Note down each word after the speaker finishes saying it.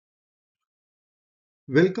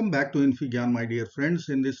Welcome back to infyGyan, my dear friends.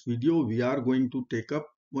 In this video, we are going to take up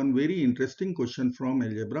one very interesting question from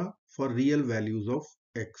algebra for real values of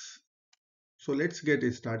x. So let's get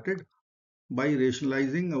started by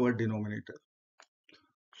rationalizing our denominator.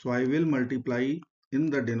 So I will multiply in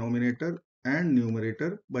the denominator and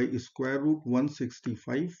numerator by square root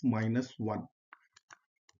 165 minus 1.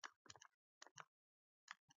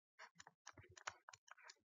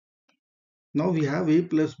 Now we have a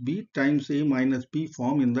plus b times a minus b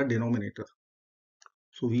form in the denominator.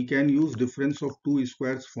 So we can use difference of two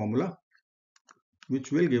squares formula,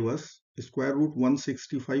 which will give us square root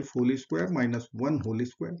 165 whole square minus 1 whole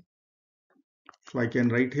square. So I can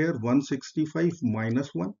write here 165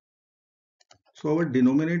 minus 1. So our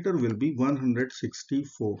denominator will be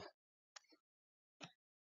 164.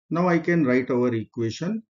 Now I can write our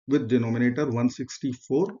equation with denominator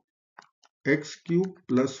 164, x cube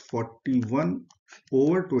plus 41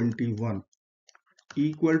 over 21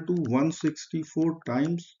 equal to 164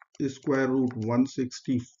 times square root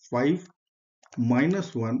 165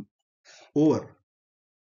 minus 1 over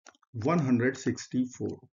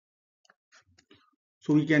 164.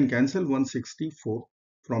 So we can cancel 164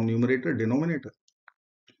 from numerator denominator.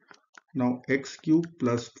 Now x cube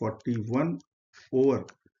plus 41 over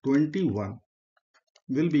 21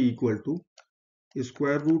 will be equal to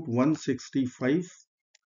square root 165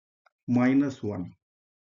 minus 1.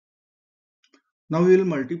 Now we will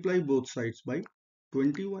multiply both sides by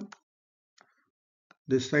 21.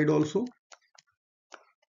 This side also.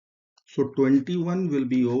 So 21 will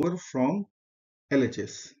be over from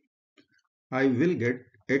LHS. I will get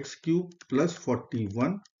x cube plus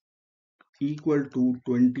 41 equal to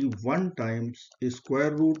 21 times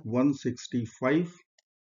square root 165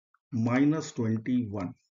 minus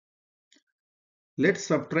 21. Let's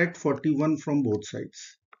subtract 41 from both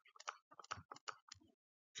sides.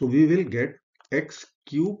 So we will get x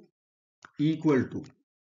cube equal to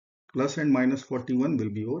plus and minus 41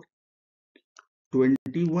 will be over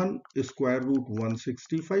 21 square root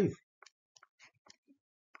 165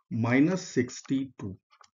 minus 62.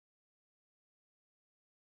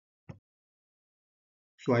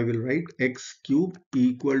 So I will write x cube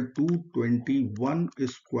equal to 21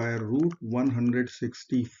 square root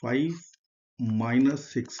 165 minus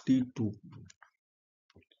 62.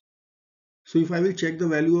 So if I will check the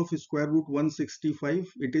value of square root 165,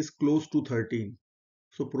 it is close to 13.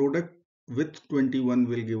 So product with 21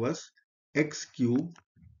 will give us x cube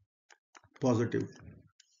positive.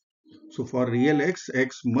 So for real x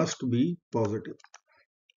must be positive.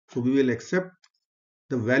 So we will accept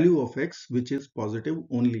the value of x which is positive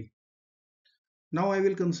only. Now I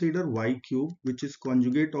will consider y cube, which is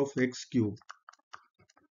conjugate of x cube.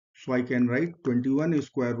 So I can write 21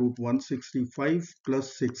 square root 165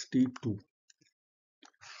 plus 62.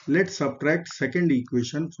 Let's subtract second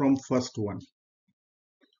equation from first one.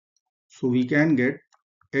 So we can get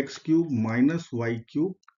x cube minus y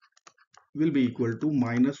cube will be equal to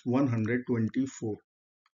minus 124.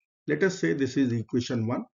 Let us say this is equation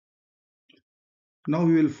 1. Now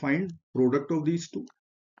we will find product of these two.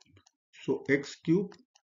 So x cube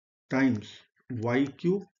times y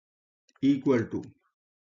cube equal to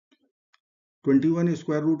 21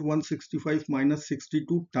 square root 165 minus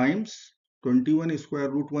 62 times 21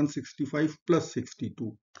 square root 165 plus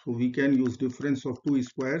 62. So we can use difference of two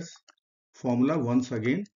squares formula once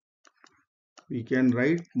again. We can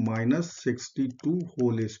write minus 62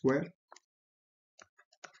 whole square.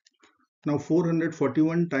 Now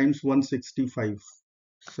 441 times 165,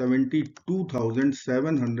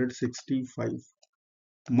 72,765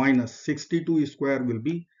 minus 62 square will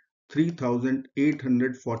be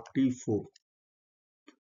 3,844.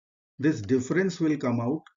 This difference will come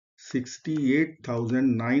out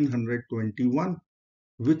 68,921,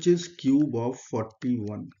 which is cube of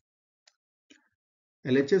 41.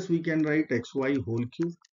 LHS we can write xy whole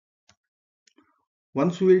cube.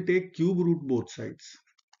 Once we will take cube root both sides.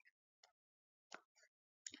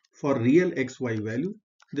 For real xy value,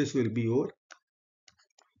 this will be over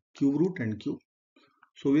cube root and cube.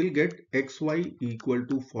 So we'll get xy equal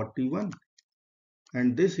to 41,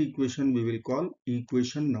 and this equation we will call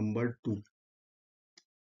equation number 2.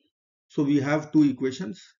 So we have two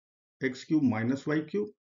equations, x cube minus y cube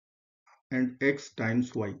and x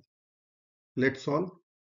times y. Let's solve.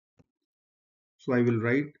 So I will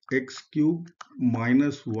write x cube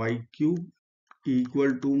minus y cube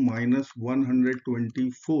equal to minus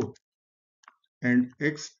 124 and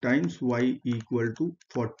x times y equal to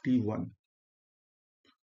 41.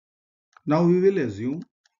 Now we will assume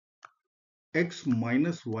x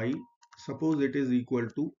minus y, suppose it is equal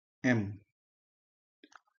to m.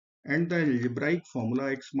 and the algebraic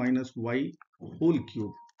formula x minus y whole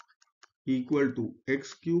cube equal to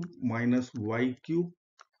x cube minus y cube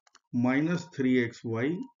minus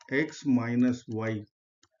 3xy x minus y.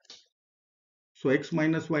 So x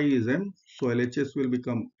minus y is m, so LHS will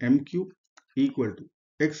become m cube equal to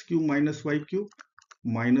x cube minus y cube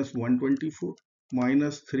minus 124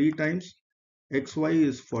 minus 3 times xy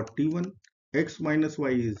is 41, x minus y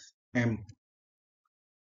is m.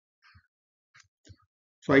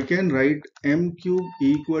 So I can write m cube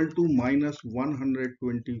equal to minus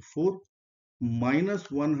 124 minus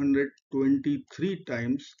 123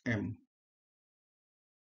 times m,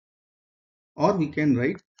 or we can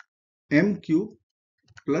write m cube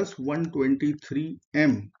plus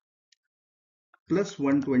 123m plus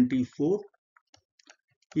 124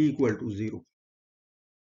 equal to 0.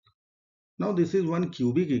 Now this is one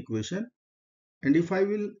cubic equation, and if I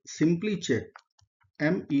will simply check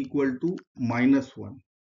m equal to minus 1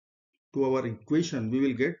 to our equation, we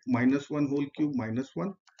will get minus 1 whole cube minus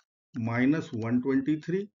 1 minus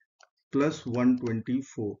 123 plus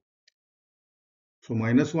 124. So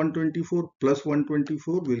minus 124 plus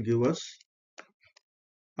 124 will give us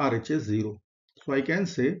RHS 0. So I can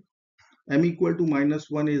say m equal to minus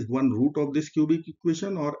 1 is one root of this cubic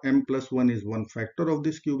equation, or m plus 1 is one factor of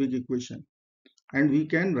this cubic equation. And we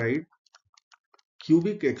can write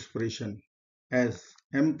cubic expression as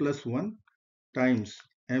m plus 1 times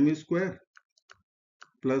m square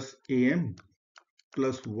plus am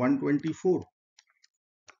plus 124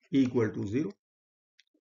 equal to 0.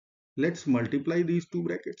 Let's multiply these two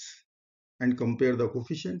brackets and compare the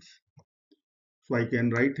coefficients. So I can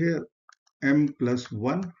write here m plus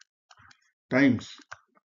 1 times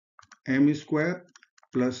m square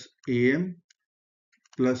plus am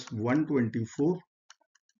plus 124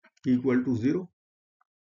 equal to 0.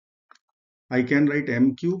 I can write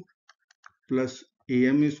m cube plus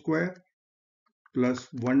am square plus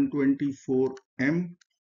 124m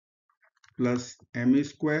plus m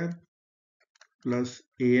square plus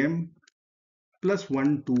am plus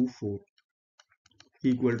 124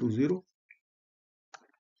 equal to 0.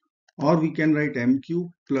 Or we can write m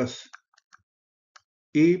cube plus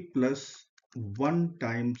a plus 1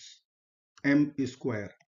 times m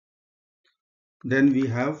square. Then we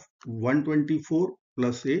have 124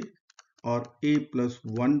 plus a, or a plus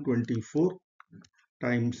 124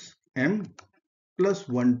 times m plus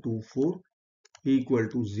 124 equal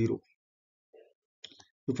to 0.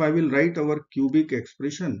 If I will write our cubic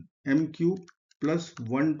expression, m cube plus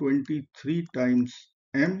 123 times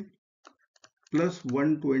m plus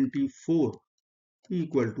 124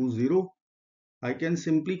 equal to 0, I can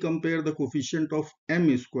simply compare the coefficient of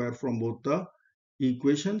m square from both the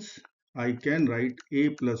equations. I can write a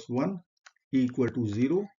plus 1 equal to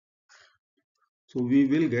 0. So we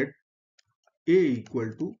will get a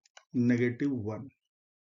equal to negative 1.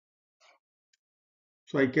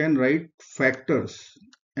 So I can write factors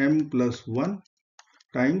m plus 1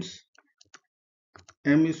 times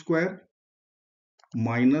m square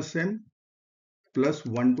minus m plus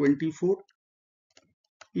 124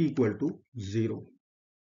 equal to 0.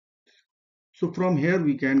 So from here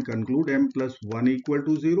we can conclude m plus 1 equal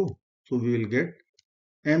to 0. So we will get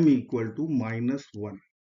m equal to minus 1.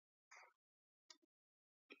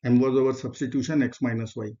 M was our substitution x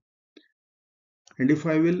minus y. And if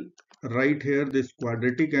I will write here this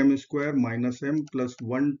quadratic m square minus m plus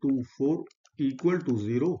 124 equal to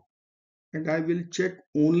 0, and I will check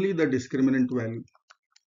only the discriminant value.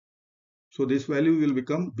 So this value will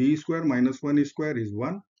become b square minus 1 square is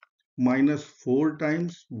 1 minus 4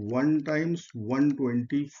 times 1 times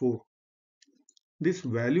 124. This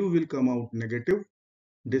value will come out negative.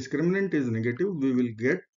 Discriminant is negative. We will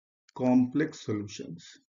get complex solutions.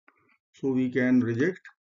 So we can reject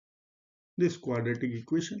this quadratic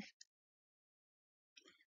equation.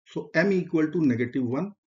 So m equal to negative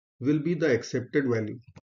 1 will be the accepted value.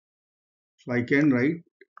 So I can write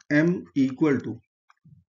m equal to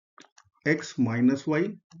x minus y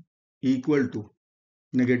equal to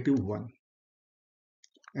negative 1.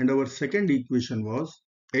 And our second equation was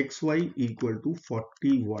xy equal to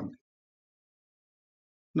 41.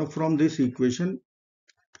 Now from this equation,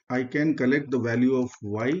 I can collect the value of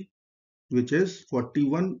y, which is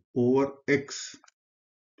 41 over x.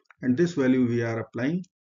 And this value we are applying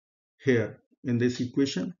here in this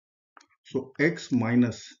equation. So x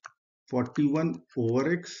minus 41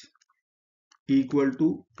 over x equal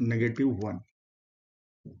to negative 1.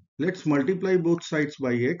 Let's multiply both sides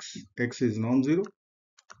by x. X is non-zero.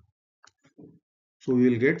 So we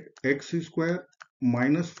will get x square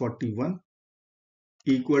minus 41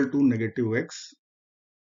 equal to negative x,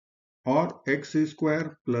 or x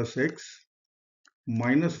square plus x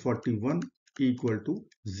minus 41 equal to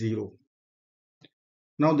 0.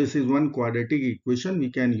 Now this is one quadratic equation.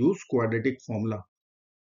 We can use quadratic formula.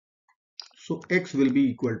 So x will be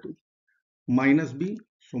equal to minus b,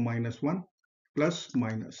 so minus 1 plus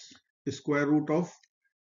minus square root of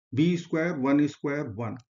b square 1 square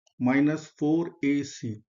 1 minus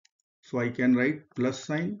 4ac. So I can write plus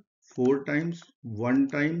sign 4 times 1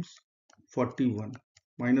 times 41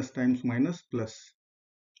 minus times minus plus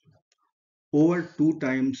over 2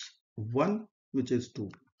 times 1, which is 2.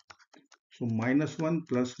 So minus 1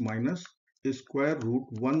 plus minus square root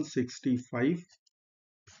 165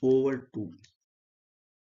 over 2.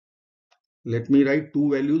 Let me write two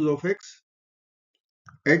values of x.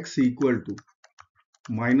 X equal to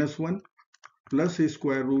minus 1 plus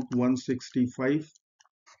square root 165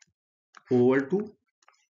 over 2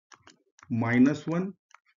 minus 1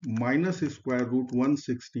 minus square root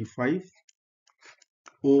 165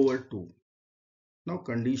 over 2. Now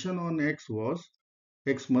condition on x was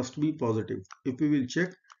x must be positive. If we will check,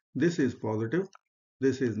 this is positive,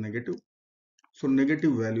 this is negative. So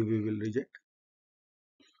negative value we will reject.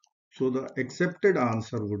 So the accepted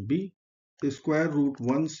answer would be square root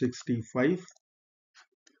 165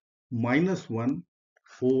 minus 1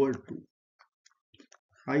 over 2.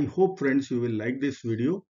 I hope friends you will like this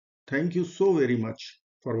video. Thank you so very much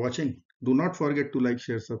for watching. Do not forget to like,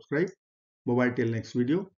 share, subscribe. Bye bye till next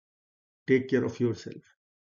video. Take care of yourself.